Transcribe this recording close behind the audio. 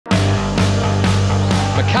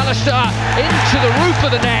McAllister into the roof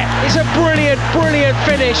of the net. It's a brilliant, brilliant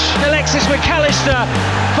finish. Alexis McAllister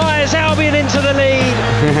fires Albion into the lead.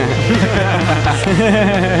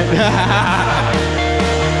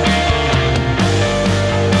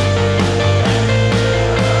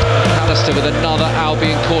 McAllister with another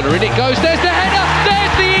Albion corner. In it goes. There's the header.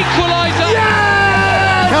 There's the equaliser.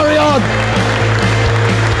 Yeah! Carry on.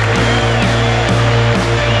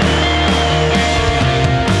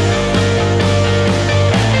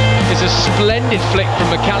 It's a splendid flick from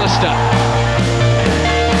McAllister.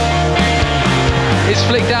 It's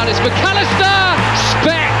flicked down, it's McAllister!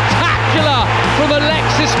 Spectacular from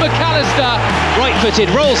Alexis McAllister. Right-footed,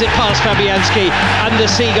 rolls it past Fabianski, and the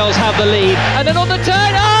Seagulls have the lead. And then on the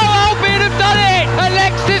turn, oh, Albion have done it!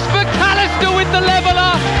 Alexis McAllister with the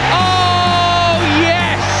leveller. Oh,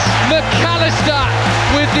 yes! McAllister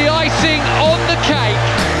with the icing on the cake.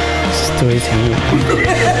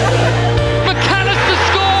 McAllister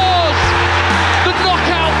scores! The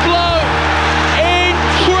knockout blow!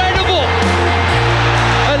 Incredible!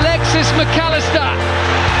 Alexis McAllister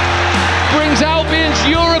brings Albion's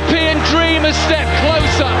European dream a step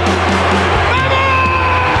closer.